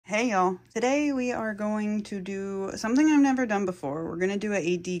Hey y'all, today we are going to do something I've never done before. We're going to do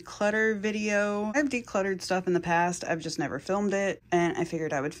a declutter video. I've decluttered stuff in the past, I've just never filmed it, and I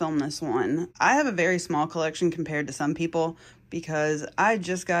figured I would film this one. I have a very small collection compared to some people because I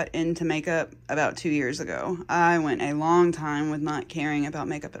just got into makeup about 2 years ago. I went a long time with not caring about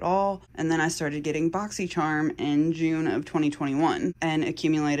makeup at all, and then I started getting BoxyCharm in June of 2021 and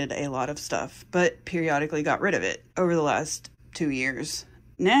accumulated a lot of stuff, but periodically got rid of it over the last 2 years.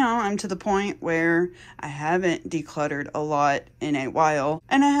 Now I'm to the point where I haven't decluttered a lot in a while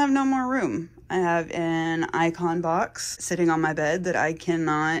and I have no more room. I have an icon box sitting on my bed that I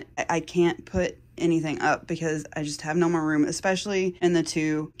can't put anything up because I just have no more room, especially in the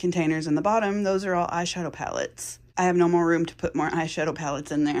two containers in the bottom. Those are all eyeshadow palettes. I have no more room to put more eyeshadow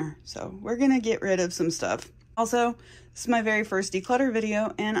palettes in there. So we're gonna get rid of some stuff. Also, this is my very first declutter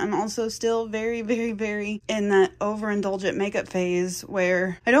video, and I'm also still very in that overindulgent makeup phase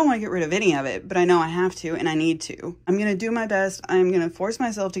where I don't want to get rid of any of it, but I know I have to and I need to. I'm going to do my best. I'm going to force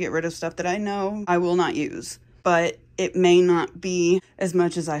myself to get rid of stuff that I know I will not use, but it may not be as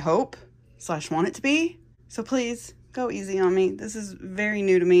much as I hope / want it to be. So please go easy on me. This is very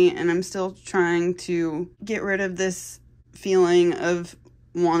new to me, and I'm still trying to get rid of this feeling of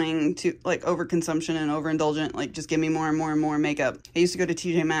wanting to, like, overconsumption and overindulgent, like, just give me more and more and more makeup. I used to go to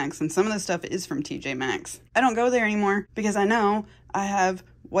TJ Maxx, and some of the stuff is from TJ Maxx. I don't go there anymore because I know I have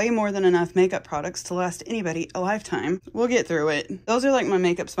way more than enough makeup products to last anybody a lifetime. We'll get through it. Those are like my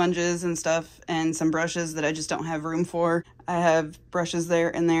makeup sponges and stuff, and some brushes that I just don't have room for. I have brushes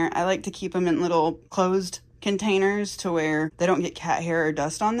there and there. I like to keep them in little closed containers to where they don't get cat hair or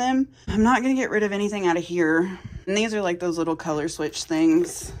dust on them. I'm not gonna get rid of anything out of here. And these are like those little color switch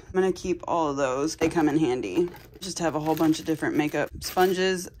things. I'm gonna keep all of those. They come in handy. Just have a whole bunch of different makeup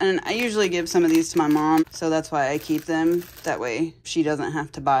sponges. And I usually give some of these to my mom, so that's why I keep them. That way she doesn't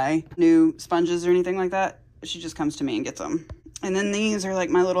have to buy new sponges or anything like that. She just comes to me and gets them. And then these are like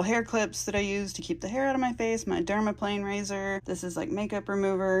my little hair clips that I use to keep the hair out of my face, my dermaplane razor. This is like makeup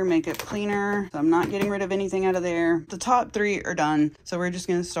remover, makeup cleaner. So I'm not getting rid of anything out of there. The top three are done, so we're just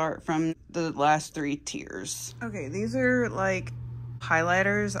gonna start from the last three tiers. Okay, these are like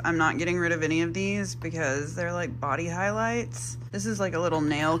highlighters. I'm not getting rid of any of these because they're like body highlights. This is like a little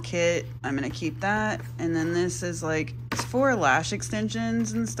nail kit. I'm gonna keep that. And then this is like, it's for lash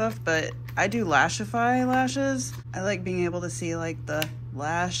extensions and stuff, but I do lashify lashes. I like being able to see like the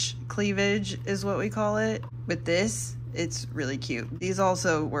lash cleavage is what we call it. With this, it's really cute. These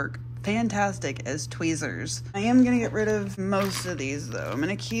also work fantastic as tweezers. I am gonna get rid of most of these though. I'm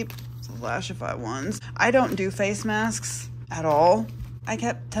gonna keep the lashify ones. I don't do face masks at all. I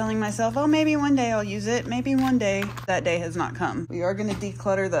kept telling myself, oh, maybe one day I'll use it. Maybe one day. That day has not come. We are gonna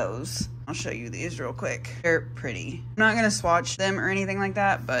declutter those. I'll show you these real quick. They're pretty. I'm not gonna swatch them or anything like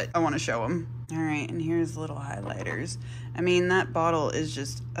that, but I wanna show them. All right, and here's little highlighters. I mean, that bottle is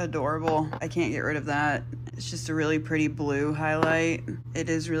just adorable. I can't get rid of that. It's just a really pretty blue highlight. It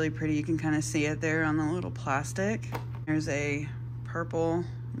is really pretty. You can kind of see it there on the little plastic. There's a purple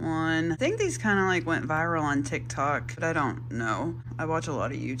one. I think these kind of like went viral on TikTok, but I don't know. I watch a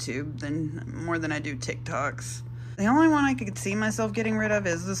lot of YouTube more than I do TikToks. The only one I could see myself getting rid of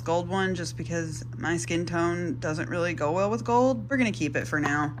is this gold one, just because my skin tone doesn't really go well with gold. We're gonna keep it for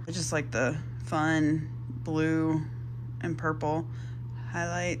now. I just like the fun blue and purple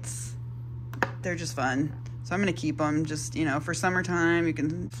highlights. They're just fun. So I'm gonna keep them just, you know, for summertime. You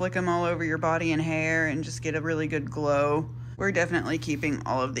can flick them all over your body and hair and just get a really good glow. We're definitely keeping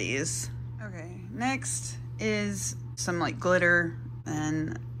all of these. Okay, next is some like glitter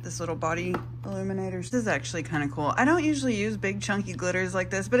and this little body illuminator. This is actually kind of cool. I don't usually use big chunky glitters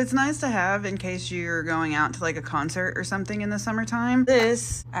like this, but it's nice to have in case you're going out to like a concert or something in the summertime.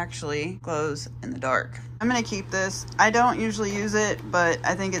 This actually glows in the dark. I'm gonna keep this. I don't usually use it, but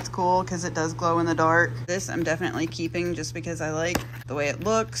I think it's cool because it does glow in the dark. This I'm definitely keeping just because I like the way it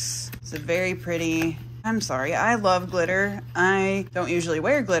looks. It's a very pretty, I'm sorry, I love glitter. I don't usually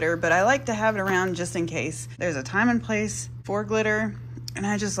wear glitter, but I like to have it around just in case. There's a time and place for glitter, and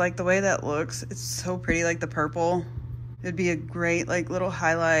I just like the way that looks. It's so pretty, like the purple. It'd be a great like little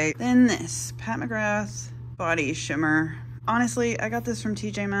highlight. Then this, Pat McGrath Body Shimmer. Honestly, I got this from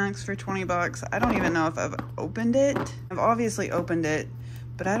TJ Maxx for 20 bucks. I don't even know if I've opened it. I've obviously opened it,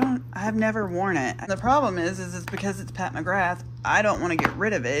 but I've never worn it. The problem is it's because it's Pat McGrath, I don't want to get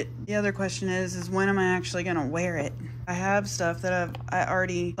rid of it. The other question is when am I actually gonna wear it? I have stuff that I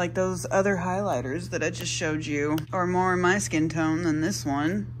already, like those other highlighters that I just showed you, are more my skin tone than this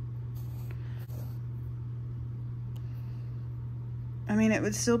one. I mean, it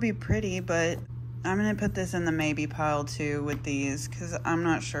would still be pretty, but I'm gonna put this in the maybe pile too with these because I'm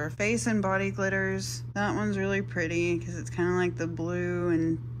not sure. Face and body glitters. That one's really pretty because it's kind of like the blue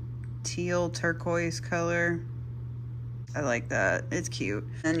and teal turquoise color. I like that. It's cute.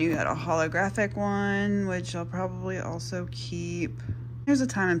 Then you got a holographic one, which I'll probably also keep. There's a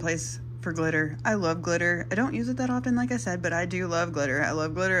time and place for glitter. I love glitter. I don't use it that often, like I said, but I do love glitter. I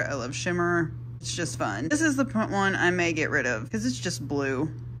love glitter. I love shimmer. It's just fun. This is the one I may get rid of because it's just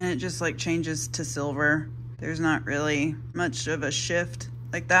blue and it just like changes to silver. There's not really much of a shift.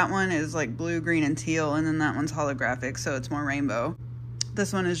 Like that one is like blue, green, and teal, and then that one's holographic, so it's more rainbow.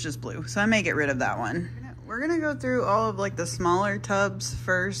 This one is just blue, so I may get rid of that one. We're gonna go through all of like the smaller tubs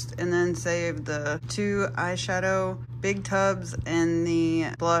first and then save the 2 eyeshadow big tubs and the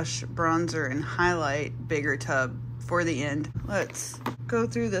blush, bronzer, and highlight bigger tub for the end. Let's go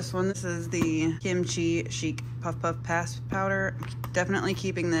through this one. This is the Kimchi Chic Puff Puff Pass Powder. Definitely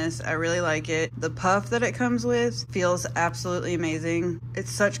keeping this. I really like it. The puff that it comes with feels absolutely amazing.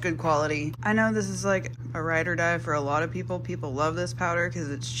 It's such good quality. I know this is like a ride or die for a lot of people. People love this powder because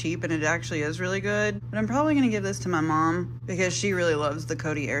it's cheap and it actually is really good. But I'm probably going to give this to my mom because she really loves the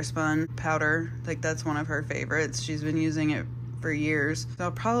Coty Airspun powder. Like that's one of her favorites. She's been using it for years. So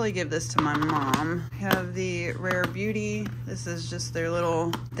I'll probably give this to my mom. I have the Rare Beauty. This is just their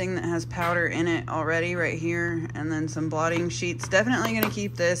little thing that has powder in it already right here, and then some blotting sheets. Definitely gonna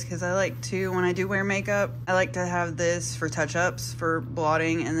keep this because I like to, when I do wear makeup, I like to have this for touch-ups, for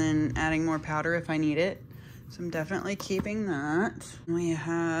blotting, and then adding more powder if I need it. So I'm definitely keeping that. We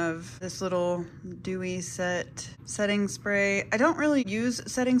have this little dewy setting spray. I don't really use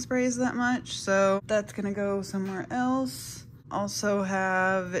setting sprays that much, so that's gonna go somewhere else. Also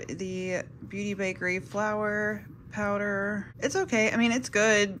have the Beauty Bakery flour powder. It's okay. I mean, it's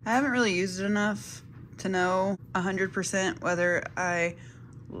good. I haven't really used it enough to know 100% whether I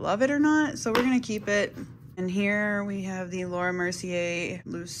love it or not, so we're gonna keep it. And here we have the Laura Mercier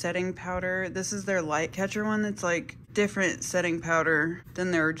loose setting powder. This is their light catcher one that's like different setting powder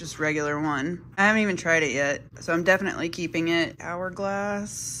than their just regular one. I haven't even tried it yet, so I'm definitely keeping it.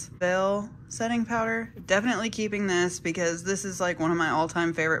 Hourglass Bell setting powder. Definitely keeping this because this is like one of my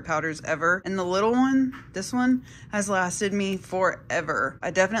all-time favorite powders ever. And the little one, this one, has lasted me forever.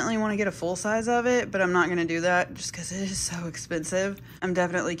 I definitely want to get a full size of it, but I'm not going to do that just because it is so expensive. I'm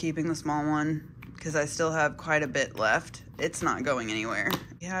definitely keeping the small one because I still have quite a bit left. It's not going anywhere.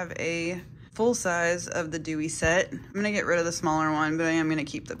 We have a full size of the Dewy Set. I'm gonna get rid of the smaller one, but I am gonna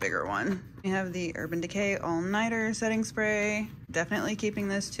keep the bigger one. We have the Urban Decay All Nighter Setting Spray. Definitely keeping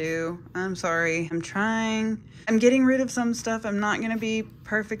this too. I'm sorry, I'm trying. I'm getting rid of some stuff. I'm not gonna be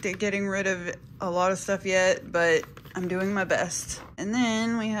perfect at getting rid of a lot of stuff yet, but I'm doing my best. And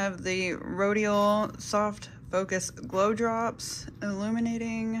then we have the Rodial Soft Focus Glow Drops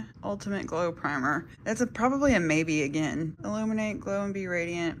Illuminating Ultimate Glow Primer. That's probably a maybe again. Illuminate, glow, and be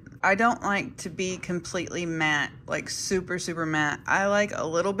radiant. I don't like to be completely matte, like super, super matte. I like a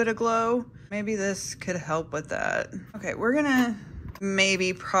little bit of glow. Maybe this could help with that. Okay, we're gonna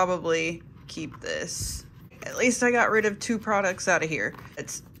probably keep this. At least I got rid of 2 products out of here.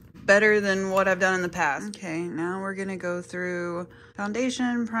 It's better than what I've done in the past. Okay, now we're gonna go through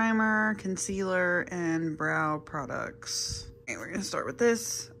foundation, primer, concealer, and brow products. Okay, we're gonna start with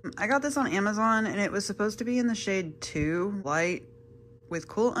this. I got this on Amazon and it was supposed to be in the shade 2, light with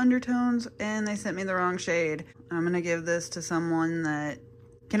cool undertones, and they sent me the wrong shade. I'm gonna give this to someone that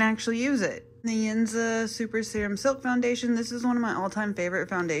can actually use it. The Yinza Super Serum Silk Foundation. This is one of my all-time favorite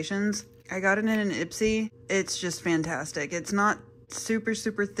foundations. I got it in an Ipsy. It's just fantastic. It's not super,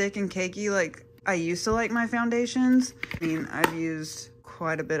 super thick and cakey like I used to like my foundations. I mean, I've used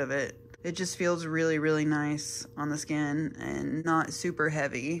quite a bit of it. It just feels really, really nice on the skin and not super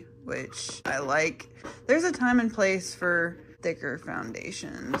heavy, which I like. There's a time and place for thicker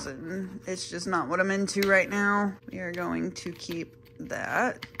foundations, and it's just not what I'm into right now. We are going to keep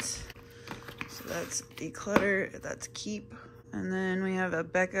that. So that's declutter, that's keep. And then we have a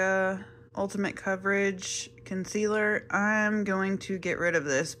Becca Ultimate Coverage Concealer. I'm going to get rid of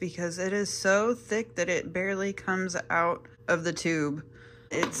this because it is so thick that it barely comes out of the tube.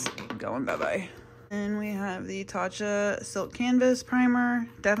 It's going bye-bye. And we have the Tatcha Silk Canvas Primer.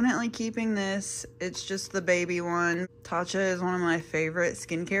 Definitely keeping this. It's just the baby one. Tatcha is one of my favorite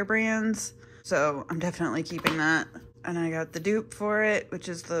skincare brands, so I'm definitely keeping that. And I got the dupe for it, which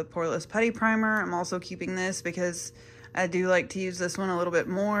is the Poreless Putty Primer. I'm also keeping this because I do like to use this one a little bit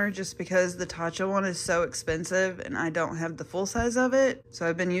more just because the Tatcha one is so expensive and I don't have the full size of it. So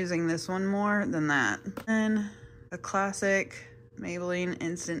I've been using this one more than that. And a classic Maybelline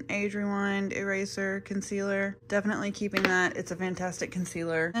Instant Age Rewind Eraser Concealer. Definitely keeping that. It's a fantastic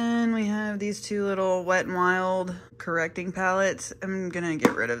concealer. And we have these two little Wet n Wild correcting palettes. I'm gonna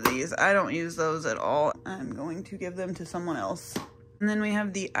get rid of these. I don't use those at all. I'm going to give them to someone else. And then we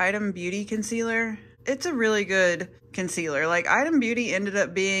have the Item Beauty Concealer. It's a really good concealer. Like, Item Beauty ended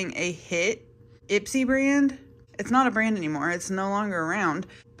up being a hit. Ipsy brand. It's not a brand anymore. It's no longer around.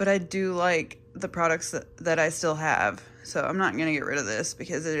 But I do like the products that I still have. So I'm not going to get rid of this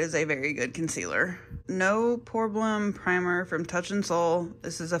because it is a very good concealer. No Problem Primer from Touch in Sol.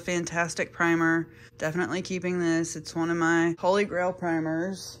 This is a fantastic primer. Definitely keeping this. It's one of my holy grail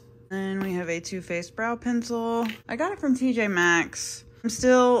primers. And we have a Too Faced brow pencil. I got it from TJ Maxx. I'm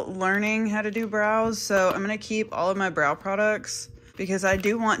still learning how to do brows, so I'm going to keep all of my brow products because I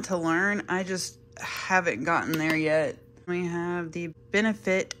do want to learn. I just haven't gotten there yet. We have the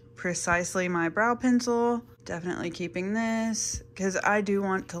Benefit Precisely My Brow Pencil. Definitely keeping this because I do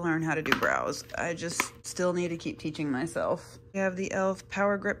want to learn how to do brows. I just still need to keep teaching myself. We have the e.l.f.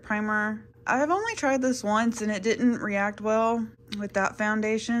 Power Grip Primer. I've only tried this once and it didn't react well with that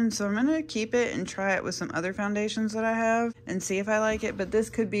foundation, so I'm gonna keep it and try it with some other foundations that I have and see if I like it. But this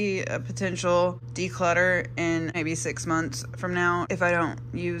could be a potential declutter in maybe 6 months from now if I don't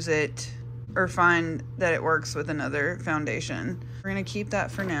use it or find that it works with another foundation. We're gonna keep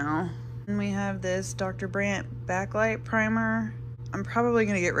that for now. And we have this Dr. Brandt Backlight Primer. I'm probably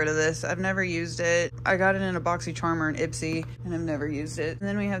gonna get rid of this. I've never used it. I got it in a BoxyCharmer and Ipsy and I've never used it. And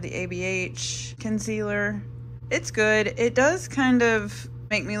then we have the ABH Concealer. It's good. It does kind of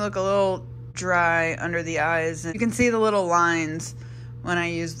make me look a little dry under the eyes. And you can see the little lines when I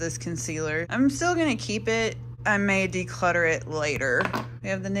use this concealer. I'm still gonna keep it. I may declutter it later. We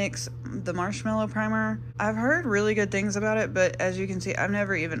have the NYX the Marshmallow Primer. I've heard really good things about it, but as you can see, I've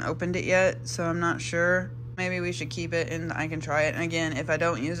never even opened it yet, so I'm not sure. Maybe we should keep it and I can try it. And again, if I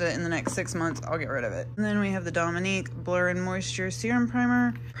don't use it in the next 6 months, I'll get rid of it. And then we have the Dominique Blur and Moisture Serum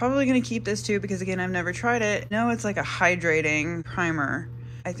Primer. Probably gonna keep this too because again, I've never tried it. No, it's like a hydrating primer.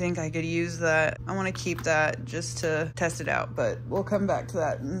 I think I could use that. I want to keep that just to test it out, but we'll come back to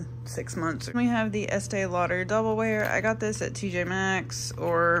that in 6 months. We have the Estee Lauder Double Wear. I got this at TJ Maxx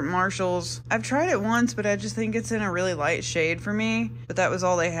or Marshall's. I've tried it once, but I just think it's in a really light shade for me, but that was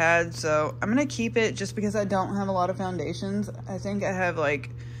all they had, so I'm gonna keep it just because I don't have a lot of foundations. I think I have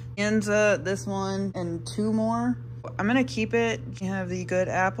like Enza, this one, and 2 more. I'm gonna keep it. You have the Good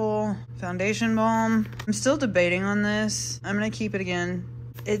Apple Foundation Balm. I'm still debating on this. I'm gonna keep it again.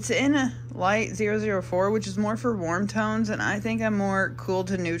 It's in a light 004, which is more for warm tones, and I think I'm more cool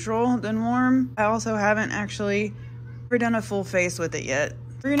to neutral than warm. I also haven't actually ever done a full face with it yet.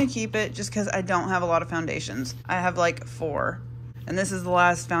 We're gonna keep it just because I don't have a lot of foundations. I have like 4, and this is the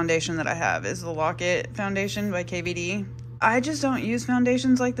last foundation that I have, is the Lock-It Foundation by KVD. I just don't use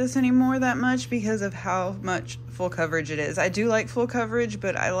foundations like this anymore that much because of how much full coverage it is. I do like full coverage,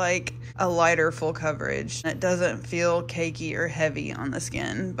 but I like a lighter full coverage. It doesn't feel cakey or heavy on the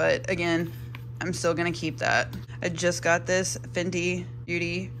skin, but again, I'm still gonna keep that. I just got this Fenty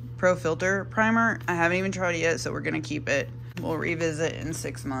Beauty Pro Filter Primer. I haven't even tried it yet, so we're gonna keep it. We'll revisit in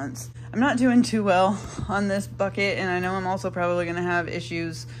 6 months. I'm not doing too well on this bucket, and I know I'm also probably gonna have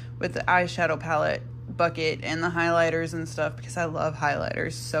issues with the eyeshadow palette bucket and the highlighters and stuff because I love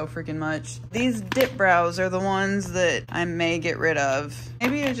highlighters so freaking much. These dip brows are the ones that I may get rid of.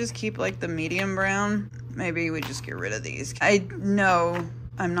 Maybe I just keep like the medium brown. Maybe we just get rid of these. I know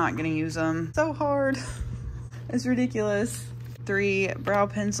I'm not gonna use them. So hard. It's ridiculous. 3 brow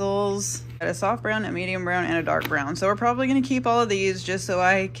pencils. Got a soft brown, a medium brown, and a dark brown. So we're probably gonna keep all of these just so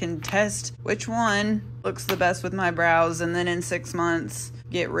I can test which one looks the best with my brows, and then in 6 months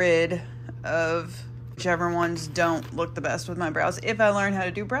get rid of whichever ones don't look the best with my brows if I learn how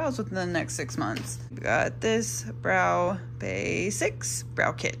to do brows within the next 6 months. We got this Brow Basics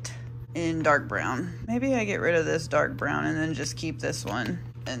Brow Kit in dark brown. Maybe I get rid of this dark brown and then just keep this one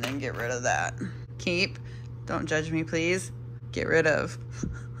and then get rid of that. Keep. Don't judge me, please. Get rid of.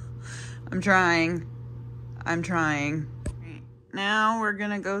 I'm trying. Now we're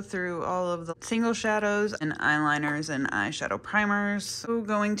gonna go through all of the single shadows and eyeliners and eyeshadow primers. So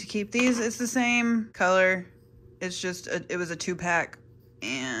going to keep these. It's the same color. It's just, it was a 2-pack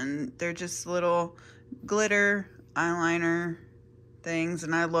and they're just little glitter eyeliner things,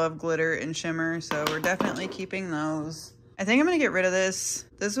 and I love glitter and shimmer, so we're definitely keeping those. I think I'm gonna get rid of this.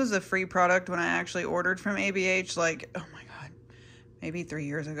 This was a free product when I actually ordered from ABH, like, oh my God, maybe 3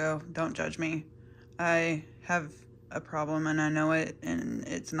 years ago. Don't judge me. I have a problem and I know it, and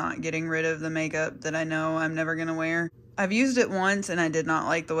it's not getting rid of the makeup that I know I'm never gonna wear. I've used it once and I did not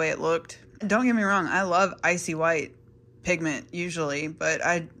like the way it looked. Don't get me wrong, I love Icy White. pigment usually, but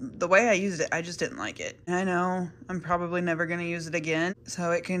the way I used it, I just didn't like it. And I know I'm probably never gonna use it again,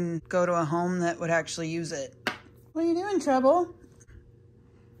 so it can go to a home that would actually use it. What are you doing, Trouble?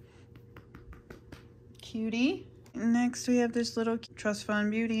 Cutie. Next we have this little Trust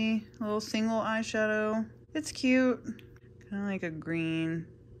Fund Beauty, little single eyeshadow. It's cute, kind of like a green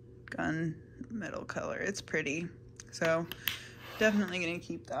gunmetal color. It's pretty, so definitely gonna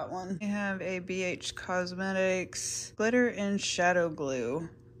keep that one. We have a BH Cosmetics glitter and shadow glue.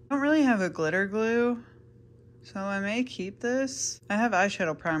 I don't really have a glitter glue, so I may keep this. I have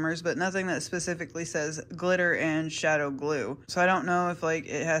eyeshadow primers, but nothing that specifically says glitter and shadow glue. So I don't know if like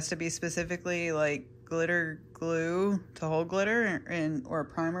it has to be specifically like glitter glue to hold glitter, or a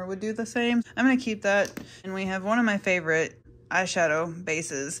primer would do the same. I'm gonna keep that. And we have one of my favorite eyeshadow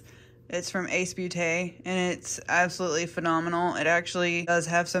bases. It's from Ace Beauté, and it's absolutely phenomenal. It actually does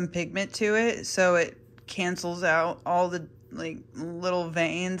have some pigment to it, so it cancels out all the like little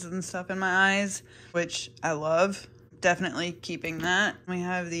veins and stuff in my eyes, which I love. Definitely keeping that. We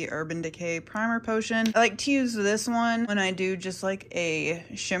have the Urban Decay Primer Potion. I like to use this one when I do just like a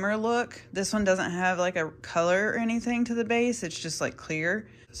shimmer look. This one doesn't have like a color or anything to the base. It's just like clear.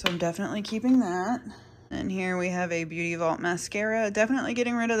 So I'm definitely keeping that. And here we have a Beauty Vault mascara. Definitely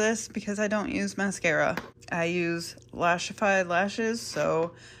getting rid of this because I don't use mascara. I use Lashified lashes,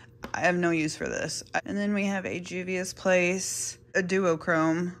 so I have no use for this. And then we have a Juvia's Place, a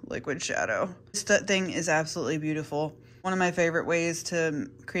duochrome liquid shadow. This thing is absolutely beautiful. One of my favorite ways to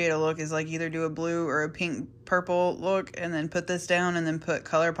create a look is like either do a blue or a pink purple look and then put this down and then put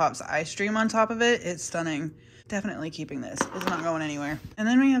ColourPop's Ice Stream on top of it. It's stunning. Definitely keeping this. It's not going anywhere. And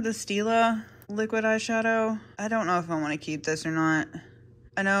then we have the Stila liquid eyeshadow. I don't know if I want to keep this or not.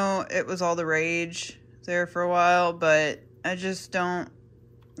 I know it was all the rage there for a while, but I just don't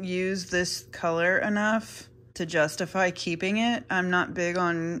use this color enough to justify keeping it. I'm not big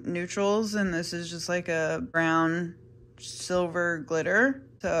on neutrals, and this is just like a brown silver glitter,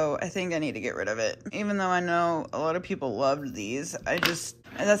 so I think I need to get rid of it. Even though I know a lot of people loved these,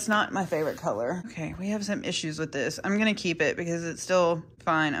 that's not my favorite color. Okay, we have some issues with this. I'm gonna keep it because it's still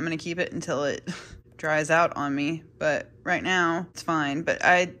fine. I'm gonna keep it until it dries out on me, but right now it's fine. But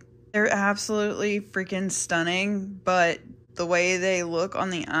they're absolutely freaking stunning, but the way they look on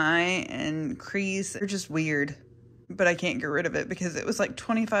the eye and crease, they're just weird. But I can't get rid of it because it was like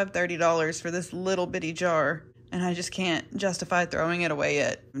 $25–30 for this little bitty jar, and I just can't justify throwing it away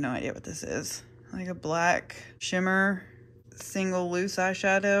yet. I have no idea what this is. Like a black shimmer single loose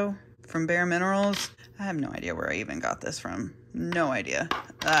eyeshadow from Bare Minerals. I have no idea where I even got this from. No idea.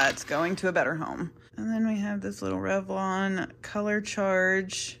 That's going to a better home. And then we have this little Revlon Color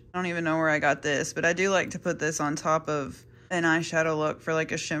Charge. I don't even know where I got this, but I do like to put this on top of an eyeshadow look for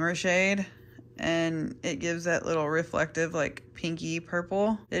like a shimmer shade, and it gives that little reflective like pinky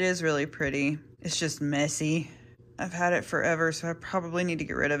purple. It is really pretty. It's just messy. I've had it forever, so I probably need to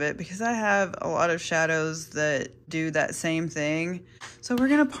get rid of it because I have a lot of shadows that do that same thing. So we're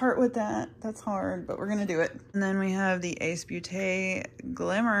gonna part with that. That's hard, but we're gonna do it. And then we have the Ace Beauté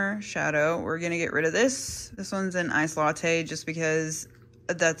Glimmer Shadow. We're gonna get rid of this. This one's an Ice Latte just because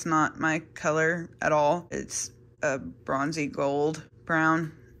that's not my color at all. It's a bronzy gold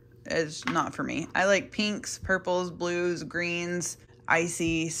brown. It's not for me. I like pinks, purples, blues, greens,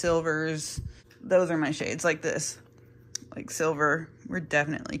 icy, silvers. Those are my shades, like this. Like silver. We're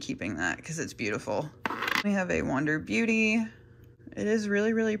definitely keeping that because it's beautiful. We have a Wonder Beauty. It is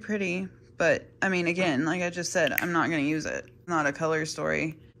really, really pretty. But, I mean, again, like I just said, I'm not going to use it. It's not a color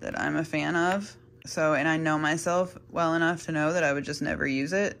story that I'm a fan of. So, and I know myself well enough to know that I would just never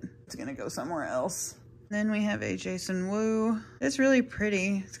use it. It's going to go somewhere else. Then we have a Jason Wu. It's really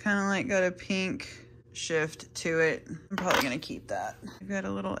pretty. It's kind of like got a pink shift to it. I'm probably gonna keep that. We've got a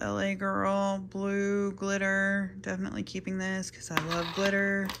little LA Girl blue glitter. Definitely keeping this because I love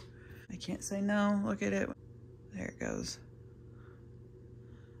glitter. I can't say no. Look at it. There it goes.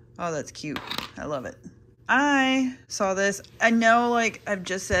 Oh, that's cute. I love it. I saw this. I know, like I've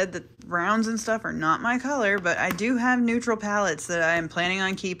just said, that browns and stuff are not my color, but I do have neutral palettes that I am planning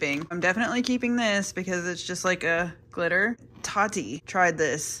on keeping. I'm definitely keeping this because it's just like a glitter. Tati tried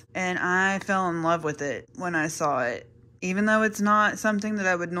this and I fell in love with it when I saw it. Even though it's not something that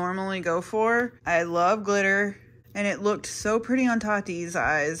I would normally go for, I love glitter and it looked so pretty on Tati's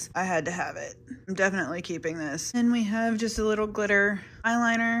eyes. I had to have it. I'm definitely keeping this. And we have just a little glitter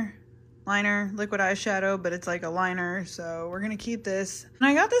eyeliner. Liquid eyeshadow, but it's like a liner, so we're gonna keep this. And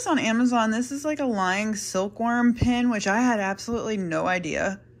I got this on Amazon. This is like a lying silkworm pin, which I had absolutely no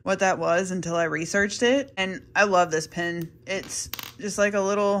idea what that was until I researched it. And I love this pin. It's just like a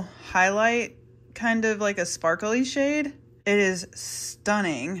little highlight kind of like a sparkly shade. It is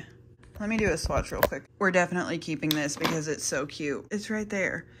stunning. Let me do a swatch real quick. We're definitely keeping this because it's so cute. It's right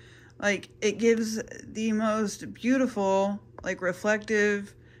there. Like, it gives the most beautiful, like,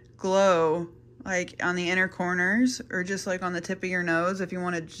 reflective glow, like on the inner corners or just like on the tip of your nose. If you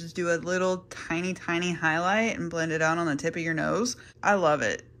want to just do a little tiny highlight and blend it out on the tip of your nose. I love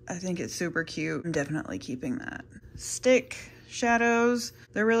it. I think it's super cute. I'm definitely keeping that. Stick shadows.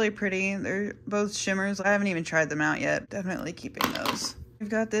 They're really pretty. They're both shimmers. I haven't even tried them out yet. Definitely keeping those. We've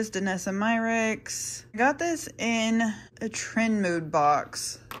got this Danessa Myrix. I got this in a trend mood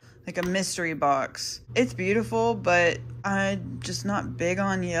box, like a mystery box. It's beautiful, but I'm just not big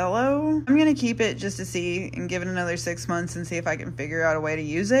on yellow. I'm gonna keep it just to see and give it another 6 months and see if I can figure out a way to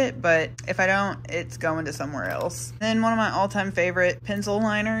use it, but if I don't, it's going to somewhere else. Then one of my all-time favorite pencil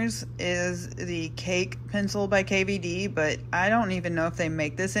liners is the Cake Pencil by KVD, but I don't even know if they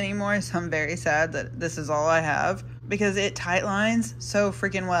make this anymore, so I'm very sad that this is all I have, because it tight lines so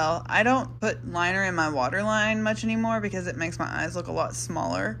freaking well. I don't put liner in my waterline much anymore because it makes my eyes look a lot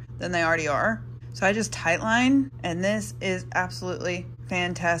smaller than they already are. So I just tight line, and this is absolutely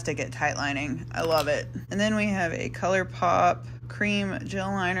fantastic at tight lining. I love it. And then we have a ColourPop cream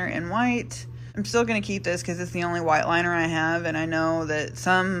gel liner in white. I'm still going to keep this because it's the only white liner I have, and I know that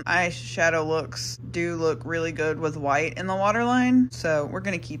some eyeshadow looks do look really good with white in the waterline, so we're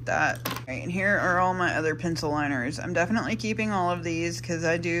going to keep that. Right, and here are all my other pencil liners. I'm definitely keeping all of these because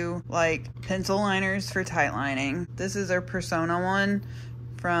I do like pencil liners for tight lining. This is our Persona one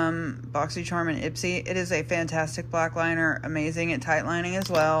from BoxyCharm and Ipsy. It is a fantastic black liner, amazing at tight lining as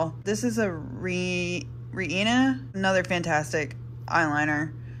well. This is a Riina, another fantastic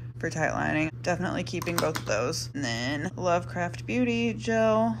eyeliner for tight lining. Definitely keeping both of those. And then Lovecraft Beauty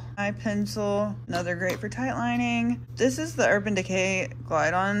gel eye pencil, another great for tight lining. This is the Urban Decay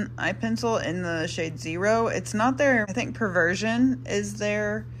Glide On eye pencil in the shade 0. It's not their, I think Perversion is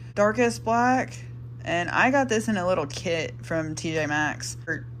their darkest black. And I got this in a little kit from TJ Maxx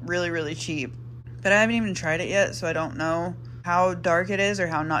for really cheap. But I haven't even tried it yet, so I don't know how dark it is or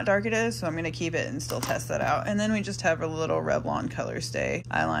how not dark it is. So I'm going to keep it and still test that out. And then we just have a little Revlon Color Stay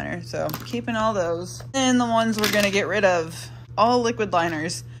eyeliner. So keeping all those. And the ones we're going to get rid of. All liquid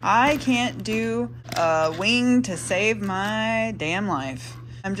liners. I can't do a wing to save my damn life.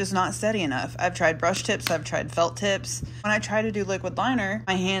 I'm just not steady enough. I've tried brush tips, I've tried felt tips. When I try to do liquid liner,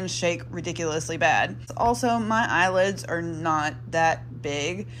 my hands shake ridiculously bad. Also, my eyelids are not that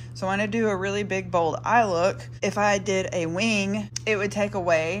big, so when I do a really big bold eye look, if I did a wing, it would take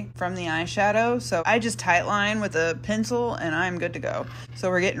away from the eyeshadow, so I just tight line with a pencil and I'm good to go.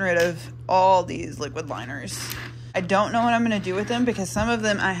 So we're getting rid of all these liquid liners. I don't know what I'm going to do with them because some of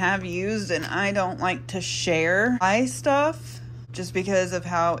them I have used and I don't like to share eye stuff, just because of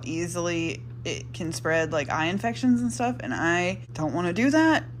how easily it can spread like eye infections and stuff, and I don't want to do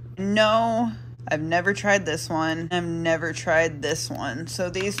that. No, I've never tried this one. I've never tried this one. So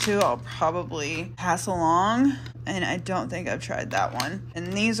these two I'll probably pass along, and I don't think I've tried that one.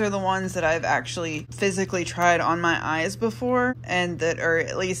 And these are the ones that I've actually physically tried on my eyes before, and that are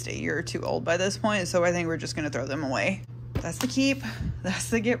at least a year or two old by this point, so I think we're just going to throw them away. That's the keep, that's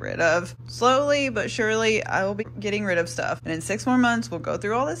the get rid of. Slowly but surely, I will be getting rid of stuff. And in 6 more months, we'll go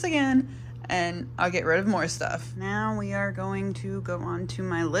through all this again, and I'll get rid of more stuff. Now we are going to go on to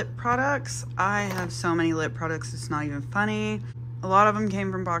my lip products. I have so many lip products, it's not even funny. A lot of them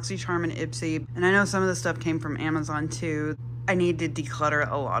came from BoxyCharm and Ipsy, and I know some of the stuff came from Amazon too. I need to declutter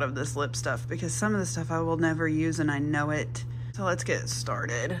a lot of this lip stuff because some of the stuff I will never use and I know it. So let's get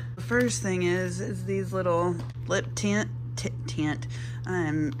started. The first thing is these little lip tint.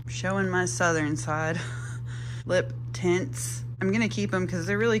 I'm showing my southern side. Lip tints. I'm gonna keep them because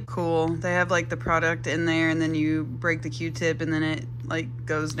they're really cool. They have like the product in there and then you break the Q-tip and then it like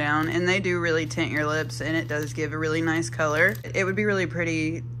goes down, and they do really tint your lips and it does give a really nice color. It would be really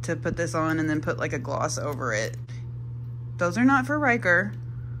pretty to put this on and then put like a gloss over it. Those are not for Ryker.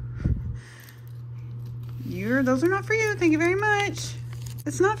 Those are not for you. Thank you very much.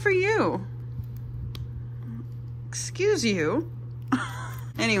 It's not for you. Excuse you.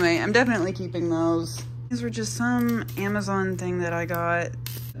 Anyway, I'm definitely keeping those. These were just some Amazon thing that I got.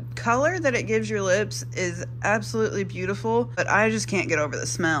 Color that it gives your lips is absolutely beautiful, but I just can't get over the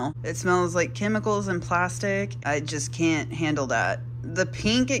smell. It smells like chemicals and plastic. I just can't handle that. The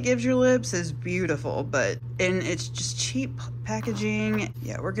pink it gives your lips is beautiful, and it's just cheap packaging.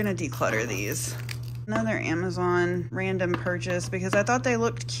 Yeah, we're gonna declutter these. Another Amazon random purchase because I thought they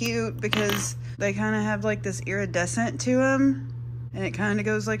looked cute because they kind of have like this iridescent to them and it kind of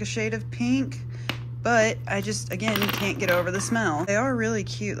goes like a shade of pink. but I just, again, can't get over the smell. They are really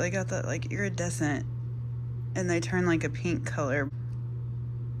cute. They got that like iridescent and they turn like a pink color.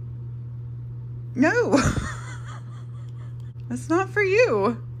 No, that's not for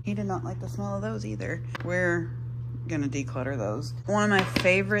you. He did not like the smell of those either. We're gonna declutter those. One of my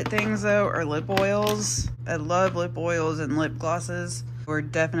favorite things though are lip oils. I love lip oils and lip glosses. We're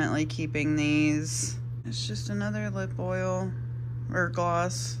definitely keeping these. It's just another lip oil or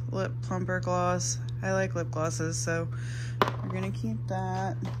gloss, lip plumper gloss. I like lip glosses, so we're gonna keep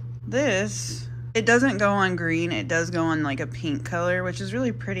that. This, it doesn't go on green, it does go on like a pink color, which is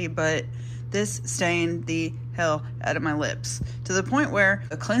really pretty, but this stained the hell out of my lips to the point where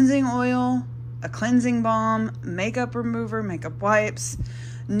a cleansing oil, a cleansing balm, makeup remover, makeup wipes,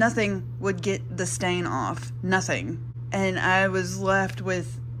 nothing would get the stain off, nothing. And I was left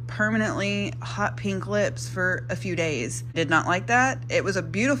with permanently hot pink lips for a few days. Did not like that. It was a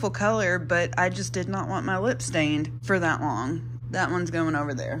beautiful color, but I just did not want my lips stained for that long. That one's going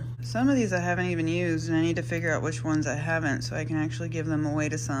over there. Some of these I haven't even used, and I need to figure out which ones I haven't so I can actually give them away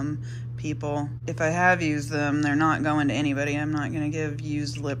to some people. If I have used them, they're not going to anybody. I'm not gonna give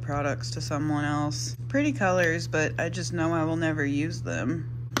used lip products to someone else. Pretty colors, but I just know I will never use them.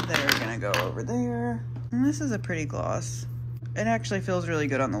 They're gonna go over there. And this is a pretty gloss. It actually feels really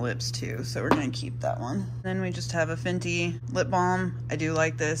good on the lips too, so we're gonna keep that one. Then we just have a Fenty lip balm. I do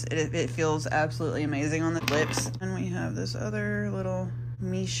like this. It feels absolutely amazing on the lips. And we have this other little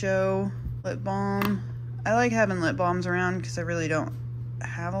Misho lip balm. I like having lip balms around because I really don't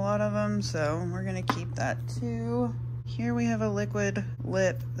have a lot of them, so we're gonna keep that too. Here we have a liquid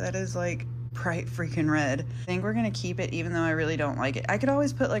lip that is like bright freaking red. I think we're gonna keep it even though I really don't like it. I could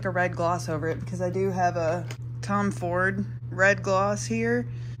always put like a red gloss over it because I do have a Tom Ford red gloss here.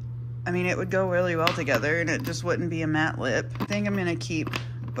 I mean, it would go really well together and it just wouldn't be a matte lip. I think I'm gonna keep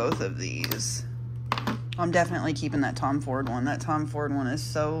both of these. I'm definitely keeping that Tom Ford one. That Tom Ford one is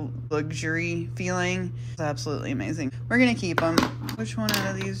so luxury feeling. It's absolutely amazing. We're gonna keep them. Which one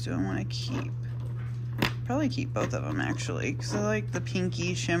out of these do I want to keep? Probably keep both of them actually, because I like the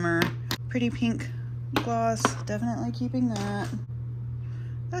pinky shimmer. Pretty pink gloss. Definitely keeping that.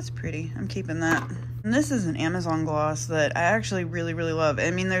 That's pretty. I'm keeping that. And this is an Amazon gloss that I actually really, really love.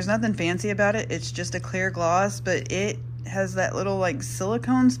 I mean, there's nothing fancy about it. It's just a clear gloss, but it has that little like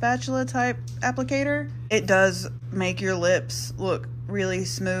silicone spatula type applicator. It does make your lips look really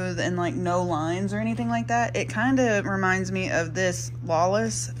smooth and like no lines or anything like that. It kind of reminds me of this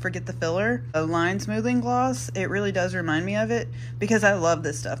Lawless Forget the Filler, a line smoothing gloss. It really does remind me of it because I love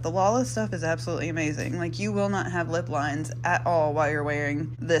this stuff. The Lawless stuff is absolutely amazing. Like, you will not have lip lines at all while you're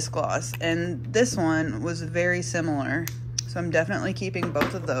wearing this gloss, and this one was very similar. So I'm definitely keeping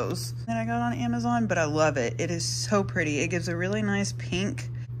both of those that I got on Amazon, but I love it. It is so pretty. It gives a really nice pink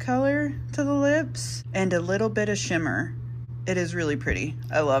color to the lips and a little bit of shimmer. It is really pretty.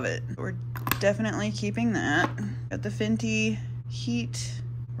 I love it. We're definitely keeping that. Got the Fenty Heat.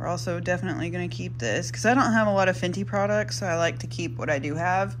 We're also definitely gonna keep this because I don't have a lot of Fenty products, so I like to keep what I do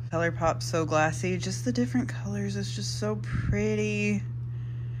have. ColourPop's so glassy. Just the different colors is just so pretty.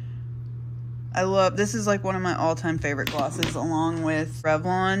 I love, this is like one of my all-time favorite glosses along with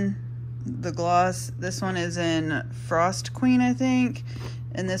Revlon, the gloss. This one is in Frost Queen, I think,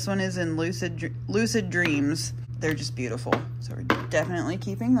 and this one is in Lucid Dreams. They're just beautiful, so we're definitely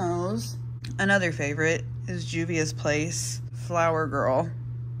keeping those. Another favorite is Juvia's Place Flower Girl.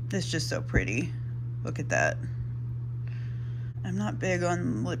 It's just so pretty. Look at that. I'm not big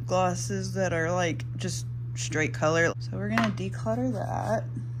on lip glosses that are like just straight color, so we're gonna declutter that.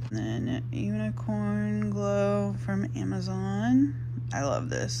 Then Unicorn Glow from Amazon. I love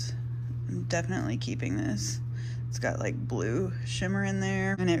this. I'm definitely keeping this. It's got like blue shimmer in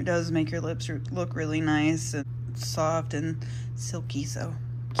there, and it does make your lips look really nice and soft and silky, so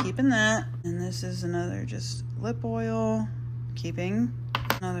keeping that. And this is another just lip oil. Keeping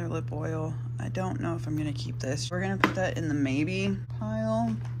another lip oil. I don't know if I'm gonna keep this. We're gonna put that in the maybe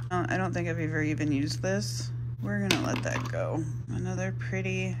pile. I don't think I've ever even used this. We're gonna let that go. Another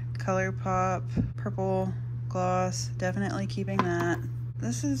pretty ColourPop purple gloss. Definitely keeping that.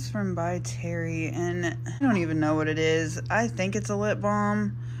 This is from By Terry, and I don't even know what it is. I think it's a lip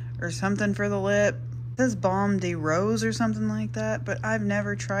balm or something for the lip. It says Balm de Rose or something like that, but I've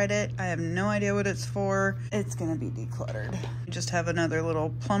never tried it. I have no idea what it's for. It's gonna be decluttered. We just have another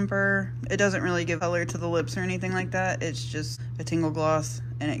little plumper. It doesn't really give color to the lips or anything like that. It's just a tingle gloss,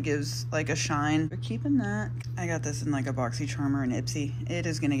 and it gives like a shine. We're keeping that. I got this in like a BoxyCharm and Ipsy. It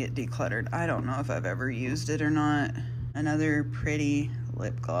is gonna get decluttered. I don't know if I've ever used it or not. Another pretty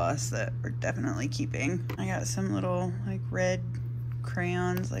lip gloss that we're definitely keeping. I got some little like red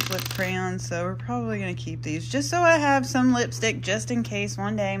crayons, like lip crayons, so we're probably gonna keep these just so I have some lipstick just in case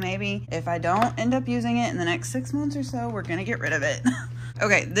one day, maybe if I don't end up using it in the next 6 months or so, we're gonna get rid of it.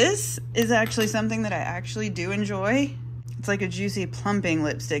 Okay, this is actually something that I actually do enjoy. It's like a juicy plumping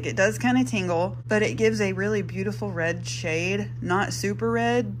lipstick. It does kind of tingle, but it gives a really beautiful red shade. Not super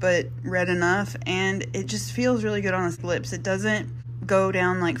red, but red enough, and it just feels really good on the lips. It doesn't go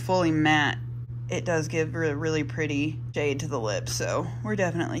down like fully matte. It does give a really pretty shade to the lips, so we're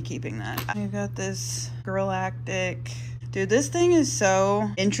definitely keeping that. We've got this Galactic. Dude, this thing is so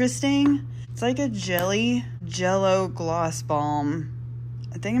interesting. It's like a jello gloss balm.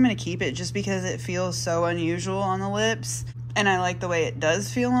 I think I'm gonna keep it just because it feels so unusual on the lips, and I like the way it does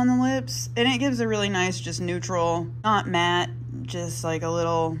feel on the lips, and it gives a really nice, just neutral, not matte, just like a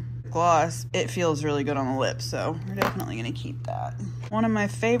little gloss. It feels really good on the lips, so we're definitely gonna keep that. One of my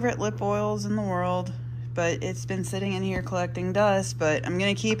favorite lip oils in the world, but it's been sitting in here collecting dust, but I'm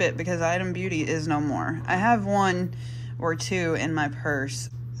gonna keep it because Item Beauty is no more. I have 1 or 2 in my purse.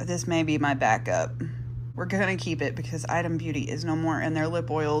 This may be my backup. We're gonna keep it because Item Beauty is no more, and their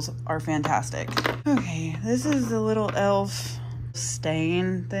lip oils are fantastic. Okay, this is the little e.l.f.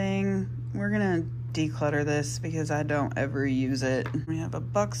 stain thing. We're gonna declutter this because I don't ever use it. We have a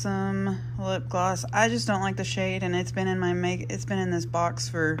Buxom lip gloss. I just don't like the shade, and it's been in this box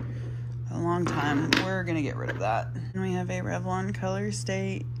for a long time. We're gonna get rid of that. And we have a Revlon Color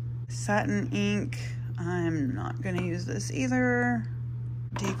State Satin Ink. I'm not gonna use this either.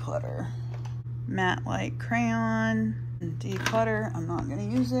 Declutter. Matte Light Crayon. Declutter. I'm not gonna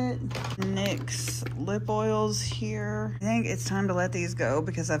use it. NYX lip oils here. I think it's time to let these go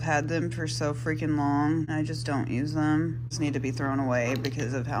because I've had them for so freaking long. I just don't use them. Just need to be thrown away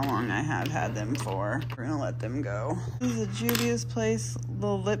because of how long I have had them for. We're gonna let them go. This is a Juvia's Place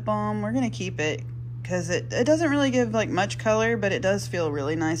little lip balm. We're gonna keep it because it doesn't really give like much color, but it does feel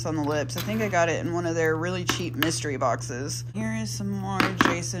really nice on the lips. I think I got it in one of their really cheap mystery boxes. Here is some more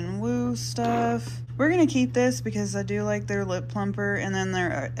Jason Wu stuff. We're gonna keep this because I do like their lip plumper, and then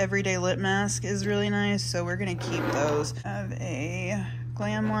their everyday lip mask is really nice, so we're gonna keep those. I have a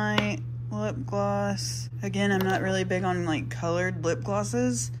Glamlight lip gloss. Again, I'm not really big on like colored lip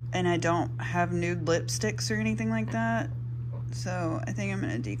glosses, and I don't have nude lipsticks or anything like that, so I think I'm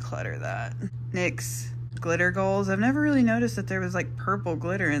gonna declutter that. NYX glitter goals. I've never really noticed that there was like purple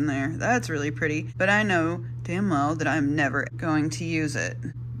glitter in there. That's really pretty, but I know damn well that I'm never going to use it.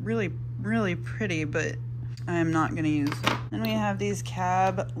 Really pretty, but I am not going to use it. Then we have these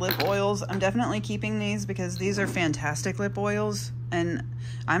Cab lip oils. I'm definitely keeping these because these are fantastic lip oils, and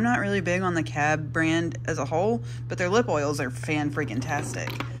I'm not really big on the Cab brand as a whole, but their lip oils are fan-freaking-tastic.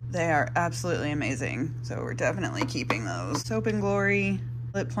 They are absolutely amazing, so we're definitely keeping those. Soap and Glory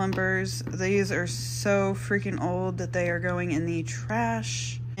lip plumpers. These are so freaking old that they are going in the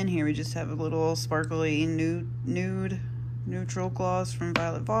trash. And here we just have a little sparkly neutral gloss from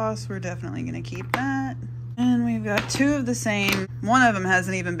Violet Voss. We're definitely going to keep that. And we've got 2 of the same. One of them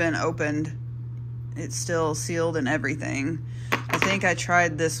hasn't even been opened. It's still sealed and everything. I think I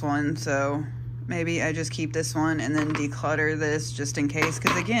tried this one, so maybe I just keep this one and then declutter this just in case.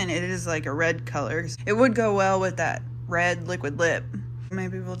 Because again, it is like a red color. It would go well with that red liquid lip.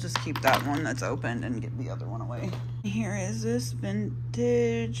 Maybe we'll just keep that one that's opened and get the other one away. Here is this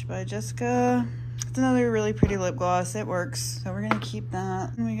Vintage by Jessica. It's another really pretty lip gloss. It works, so we're gonna keep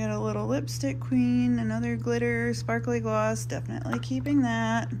that. And we got a little Lipstick Queen, another glitter sparkly gloss. Definitely keeping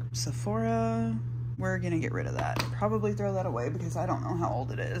that. Sephora. We're gonna get rid of that. Probably throw that away because I don't know how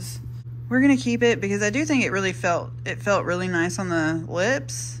old it is. We're gonna keep it because I do think it felt really nice on the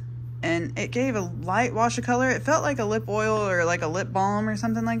lips. And it gave a light wash of color. It felt like a lip oil or like a lip balm or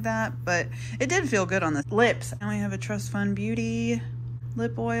something like that, but it did feel good on the lips. And we have a Trust Fund Beauty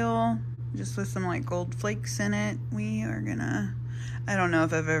lip oil, just with some like gold flakes in it. We are gonna, I don't know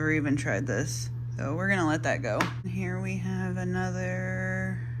if I've ever even tried this, so we're gonna let that go. Here we have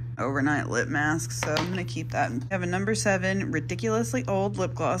another overnight lip mask, so I'm gonna keep that. I have a number 7 ridiculously old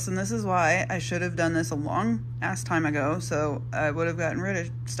lip gloss, and this is why I should have done this a long ass time ago, so I would have gotten rid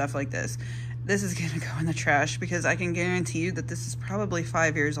of stuff like this. This is gonna go in the trash because I can guarantee you that this is probably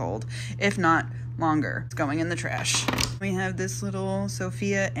 5 years old, if not longer. It's going in the trash. We have this little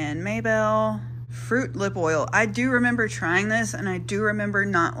Sophia and Maybell fruit lip oil. I do remember trying this, and I do remember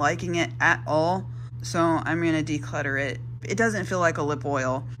not liking it at all, so I'm gonna declutter it. It doesn't feel like a lip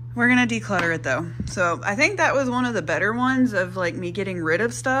oil. We're gonna declutter it though. So I think that was one of the better ones of like me getting rid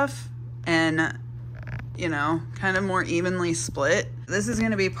of stuff and, you know, kind of more evenly split. This is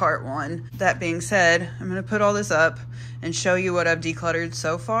gonna be part 1. That being said, I'm gonna put all this up and show you what I've decluttered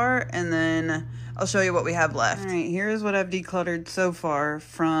so far, and then I'll show you what we have left. All right, here's what I've decluttered so far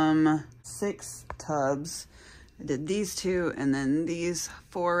from 6 tubs. I did these 2 and then these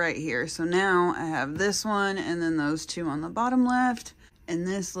 4 right here. So now I have this one and then those 2 on the bottom left and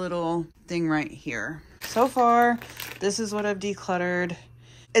this little thing right here. So far, this is what I've decluttered.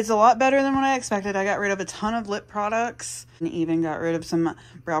 It's a lot better than what I expected. I got rid of a ton of lip products and even got rid of some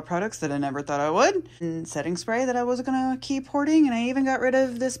brow products that I never thought I would. And setting spray that I wasn't gonna keep hoarding. And I even got rid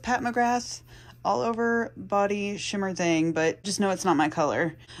of this Pat McGrath all over body shimmer thing, but just know it's not my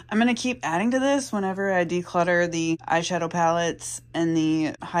color. I'm gonna keep adding to this whenever I declutter the eyeshadow palettes and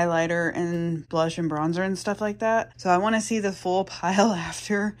the highlighter and blush and bronzer and stuff like that. So I wanna see the full pile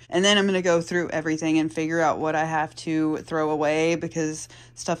after, and then I'm gonna go through everything and figure out what I have to throw away, because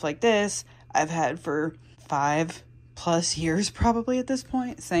stuff like this I've had for 5+ years probably at this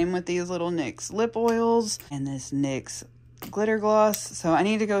point. Same with these little NYX lip oils and this NYX glitter gloss. So I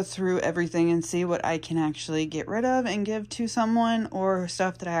need to go through everything and see what I can actually get rid of and give to someone, or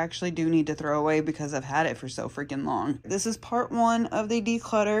stuff that I actually do need to throw away because I've had it for so freaking long. This is part 1 of the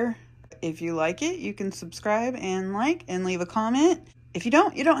declutter. If you like it, you can subscribe and like and leave a comment. If you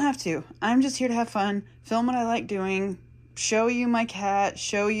don't, you don't have to. I'm just here to have fun, film what I like doing, show you my cat,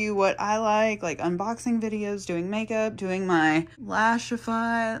 show you what I like unboxing videos, doing makeup, doing my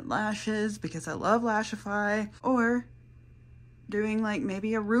Lashify lashes because I love Lashify, or doing like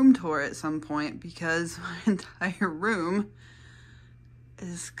maybe a room tour at some point because my entire room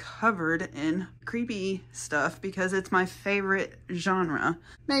is covered in creepy stuff because it's my favorite genre.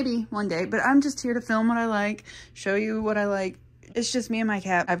 Maybe one day, but I'm just here to film what I like, show you what I like. It's just me and my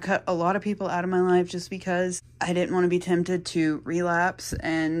cat. I've cut a lot of people out of my life just because I didn't want to be tempted to relapse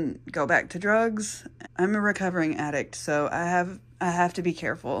and go back to drugs. I'm a recovering addict, so I have to be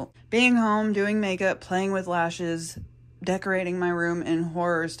careful. Being home, doing makeup, playing with lashes, decorating my room in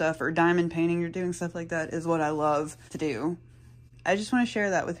horror stuff or diamond painting or doing stuff like that is what I love to do. I just want to share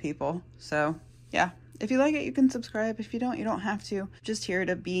that with people. So yeah, if you like it, you can subscribe. If you don't, you don't have to. Just here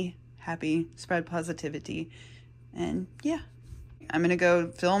to be happy, spread positivity, and yeah. I'm gonna go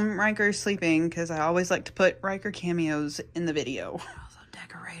film Ryker sleeping because I always like to put Ryker cameos in the video. I also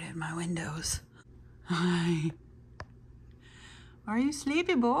decorated my windows. Hi. Are you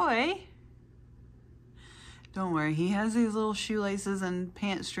sleepy, boy? Don't worry, he has these little shoelaces and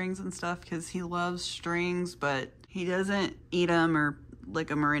pant strings and stuff because he loves strings, but he doesn't eat them or lick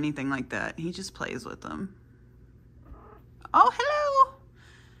them or anything like that. He just plays with them. Oh, hello.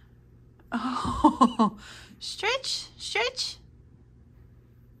 Oh, stretch, stretch.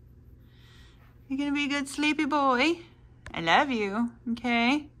 You're gonna be a good sleepy boy. I love you,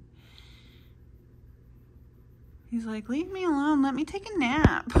 okay? He's like, leave me alone, let me take a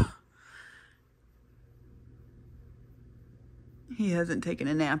nap. He hasn't taken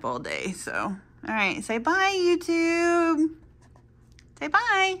a nap all day, so. All right, say bye, YouTube. Say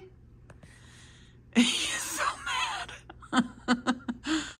bye. He's so mad.